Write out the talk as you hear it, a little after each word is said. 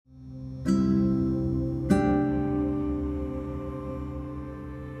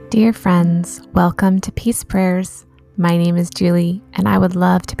Dear friends, welcome to Peace Prayers. My name is Julie, and I would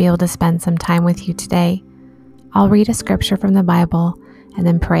love to be able to spend some time with you today. I'll read a scripture from the Bible and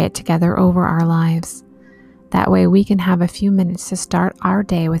then pray it together over our lives. That way we can have a few minutes to start our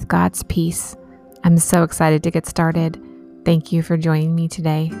day with God's peace. I'm so excited to get started. Thank you for joining me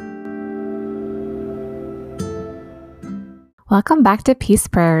today. Welcome back to Peace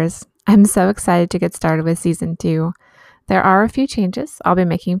Prayers. I'm so excited to get started with season 2. There are a few changes I'll be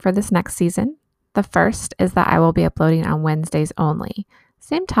making for this next season. The first is that I will be uploading on Wednesdays only.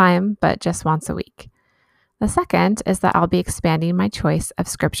 Same time, but just once a week. The second is that I'll be expanding my choice of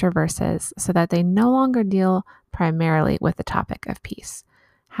scripture verses so that they no longer deal primarily with the topic of peace.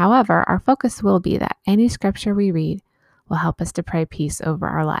 However, our focus will be that any scripture we read will help us to pray peace over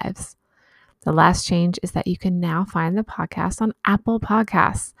our lives. The last change is that you can now find the podcast on Apple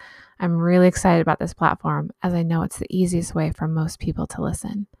Podcasts. I'm really excited about this platform as I know it's the easiest way for most people to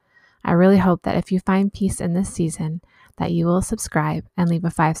listen. I really hope that if you find peace in this season, that you will subscribe and leave a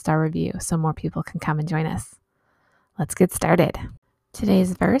 5-star review so more people can come and join us. Let's get started.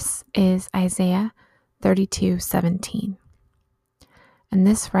 Today's verse is Isaiah 32:17. And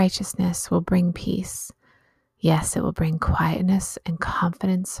this righteousness will bring peace. Yes, it will bring quietness and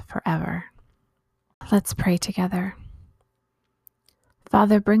confidence forever. Let's pray together.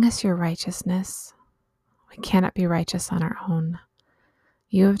 Father, bring us your righteousness. We cannot be righteous on our own.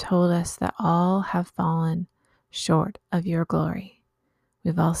 You have told us that all have fallen short of your glory.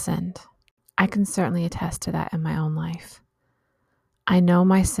 We've all sinned. I can certainly attest to that in my own life. I know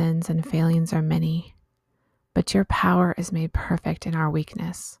my sins and failings are many, but your power is made perfect in our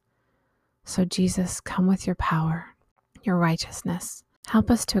weakness. So Jesus, come with your power, your righteousness. Help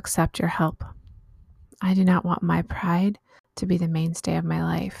us to accept your help. I do not want my pride to be the mainstay of my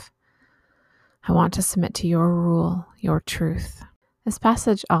life. I want to submit to your rule, your truth. This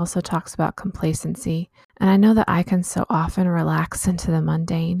passage also talks about complacency, and I know that I can so often relax into the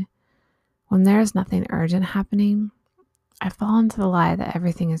mundane. When there is nothing urgent happening, I fall into the lie that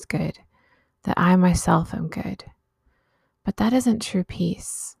everything is good, that I myself am good. But that isn't true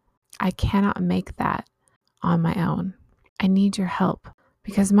peace. I cannot make that on my own. I need your help.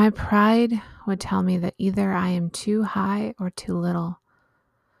 Because my pride would tell me that either I am too high or too little.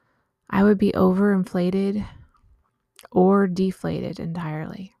 I would be overinflated or deflated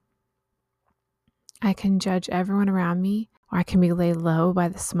entirely. I can judge everyone around me, or I can be laid low by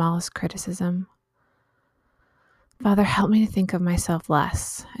the smallest criticism. Father, help me to think of myself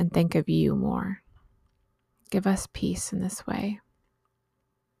less and think of you more. Give us peace in this way.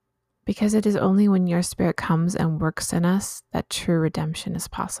 Because it is only when your Spirit comes and works in us that true redemption is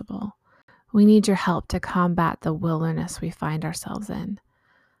possible. We need your help to combat the wilderness we find ourselves in,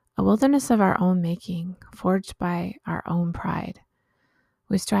 a wilderness of our own making, forged by our own pride.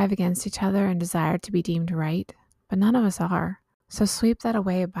 We strive against each other and desire to be deemed right, but none of us are. So sweep that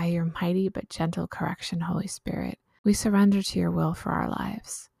away by your mighty but gentle correction, Holy Spirit. We surrender to your will for our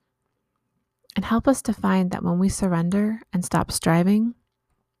lives. And help us to find that when we surrender and stop striving,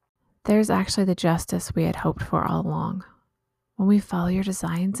 there's actually the justice we had hoped for all along. When we follow your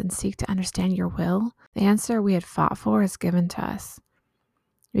designs and seek to understand your will, the answer we had fought for is given to us.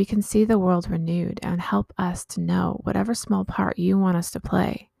 We can see the world renewed and help us to know whatever small part you want us to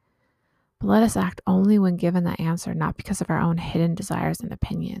play. But let us act only when given that answer, not because of our own hidden desires and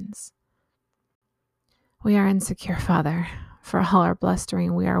opinions. We are insecure, Father. For all our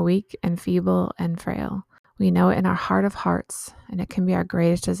blustering, we are weak and feeble and frail. We know it in our heart of hearts, and it can be our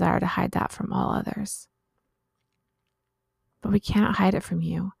greatest desire to hide that from all others. But we cannot hide it from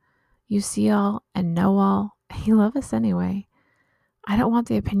you. You see all and know all, and you love us anyway. I don't want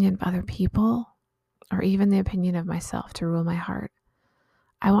the opinion of other people, or even the opinion of myself to rule my heart.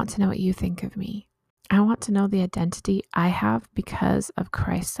 I want to know what you think of me. I want to know the identity I have because of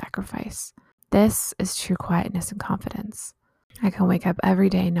Christ's sacrifice. This is true quietness and confidence. I can wake up every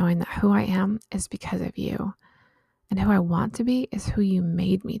day knowing that who I am is because of you, and who I want to be is who you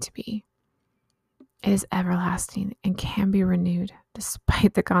made me to be. It is everlasting and can be renewed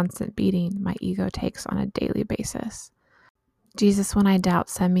despite the constant beating my ego takes on a daily basis. Jesus, when I doubt,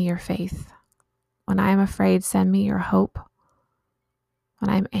 send me your faith. When I am afraid, send me your hope. When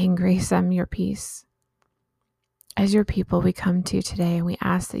I am angry, send me your peace. As your people, we come to you today and we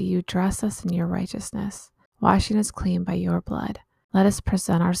ask that you dress us in your righteousness, washing us clean by your blood. Let us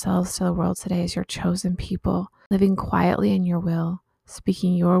present ourselves to the world today as your chosen people, living quietly in your will,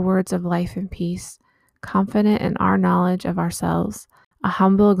 speaking your words of life and peace, confident in our knowledge of ourselves, a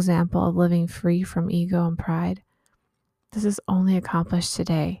humble example of living free from ego and pride. This is only accomplished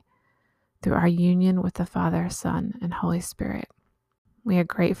today through our union with the Father, Son, and Holy Spirit. We are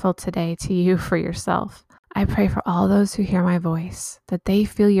grateful today to you for yourself. I pray for all those who hear my voice, that they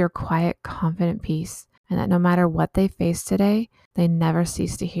feel your quiet, confident peace, and that no matter what they face today, they never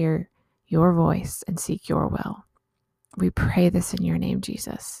cease to hear your voice and seek your will. We pray this in your name,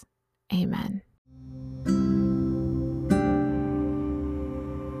 Jesus. Amen.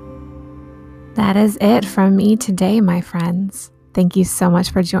 That is it from me today, my friends. Thank you so much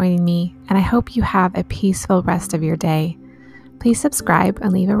for joining me, and I hope you have a peaceful rest of your day. Please subscribe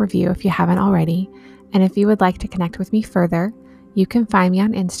and leave a review if you haven't already. And if you would like to connect with me further, you can find me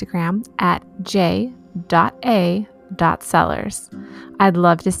on Instagram at j.a.sellers. I'd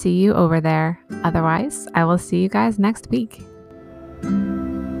love to see you over there. Otherwise, I will see you guys next week.